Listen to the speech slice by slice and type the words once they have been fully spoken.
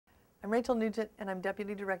Rachel Nugent, and I'm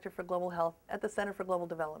Deputy Director for Global Health at the Center for Global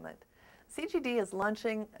Development. CGD is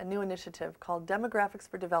launching a new initiative called Demographics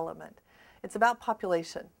for Development. It's about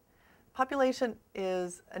population. Population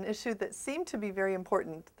is an issue that seemed to be very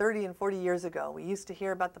important 30 and 40 years ago. We used to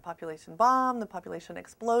hear about the population bomb, the population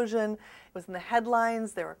explosion. It was in the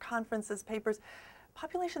headlines, there were conferences, papers.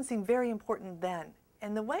 Population seemed very important then.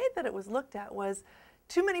 And the way that it was looked at was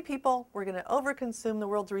too many people were going to overconsume the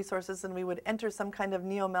world's resources and we would enter some kind of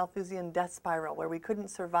neo-Malthusian death spiral where we couldn't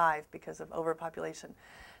survive because of overpopulation.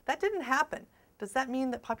 That didn't happen. Does that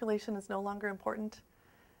mean that population is no longer important?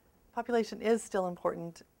 Population is still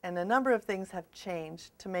important, and a number of things have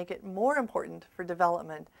changed to make it more important for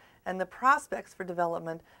development and the prospects for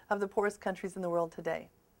development of the poorest countries in the world today.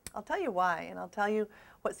 I'll tell you why, and I'll tell you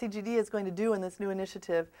what CGD is going to do in this new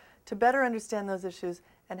initiative to better understand those issues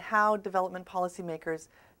and how development policymakers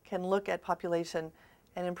can look at population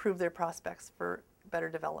and improve their prospects for better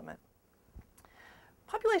development.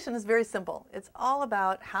 Population is very simple. It's all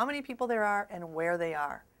about how many people there are and where they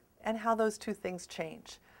are, and how those two things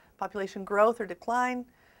change. Population growth or decline,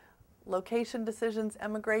 location decisions,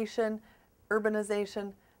 emigration,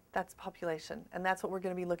 urbanization, that's population, and that's what we're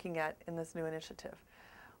going to be looking at in this new initiative.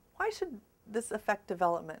 Why should this affect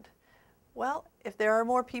development? Well, if there are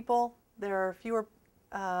more people, there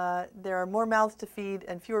are more mouths to feed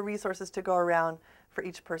and fewer resources to go around for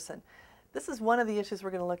each person. This is one of the issues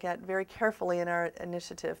we're going to look at very carefully in our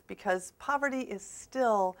initiative, because poverty is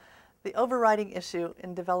still the overriding issue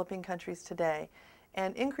in developing countries today.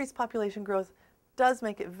 And increased population growth does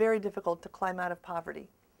make it very difficult to climb out of poverty.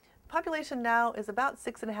 Population now is about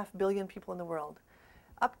 6.5 billion people in the world.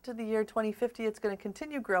 Up to the year 2050, it's going to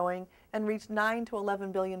continue growing and reach 9 to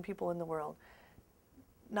 11 billion people in the world.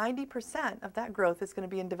 90% of that growth is going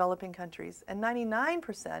to be in developing countries and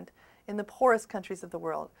 99% in the poorest countries of the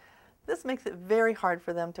world. This makes it very hard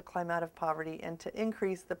for them to climb out of poverty and to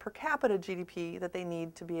increase the per capita GDP that they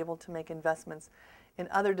need to be able to make investments in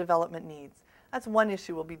other development needs. That's one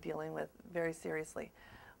issue we'll be dealing with very seriously.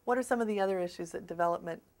 What are some of the other issues that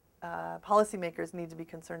development policymakers need to be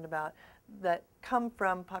concerned about that come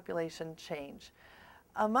from population change?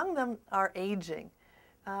 Among them are aging.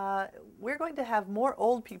 We're going to have more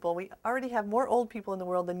old people. We already have more old people in the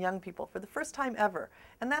world than young people for the first time ever,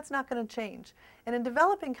 and that's not going to change. And in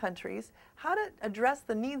developing countries, how to address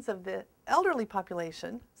the needs of the elderly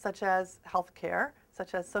population, such as health care,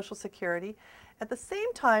 such as Social Security, at the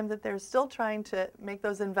same time that they're still trying to make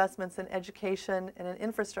those investments in education and in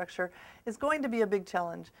infrastructure, is going to be a big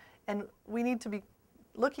challenge. And we need to be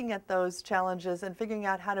looking at those challenges and figuring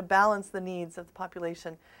out how to balance the needs of the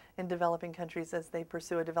population in developing countries as they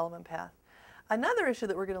pursue a development path. Another issue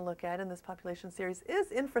that we're going to look at in this population series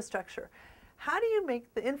is infrastructure. How do you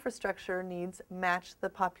make the infrastructure needs match the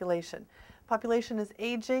population? Population is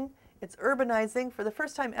aging, it's urbanizing. For the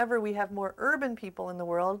first time ever, we have more urban people in the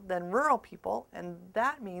world than rural people, and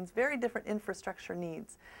that means very different infrastructure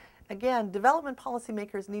needs. Again, development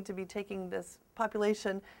policymakers need to be taking this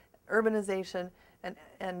population, urbanization,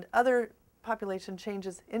 and other population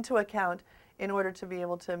changes into account in order to be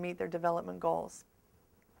able to meet their development goals.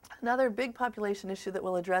 Another big population issue that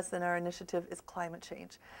we'll address in our initiative is climate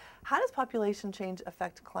change. How does population change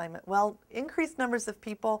affect climate? Well, increased numbers of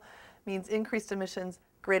people means increased emissions,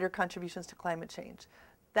 greater contributions to climate change.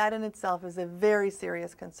 That in itself is a very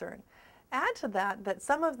serious concern. Add to that that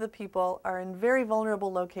some of the people are in very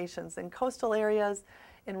vulnerable locations, in coastal areas,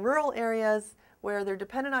 in rural areas, where they're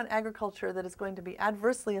dependent on agriculture that is going to be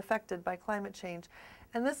adversely affected by climate change.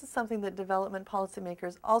 And this is something that development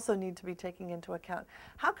policymakers also need to be taking into account.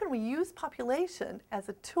 How can we use population as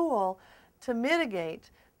a tool to mitigate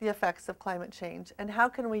the effects of climate change? And how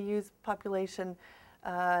can we use population,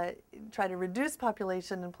 try to reduce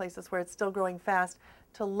population in places where it's still growing fast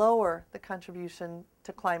to lower the contribution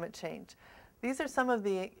to climate change? These are some of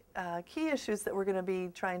the key issues that we're going to be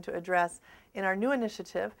trying to address in our new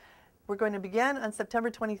initiative. We're going to begin on September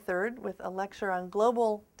 23rd with a lecture on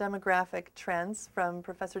global demographic trends from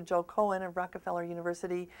Professor Joe Cohen of Rockefeller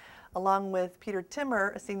University, along with Peter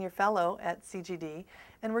Timmer, a senior fellow at CGD.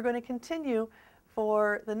 And we're going to continue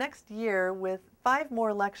for the next year with 5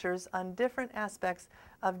 more lectures on different aspects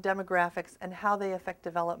of demographics and how they affect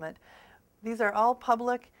development. These are all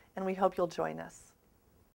public, and we hope you'll join us.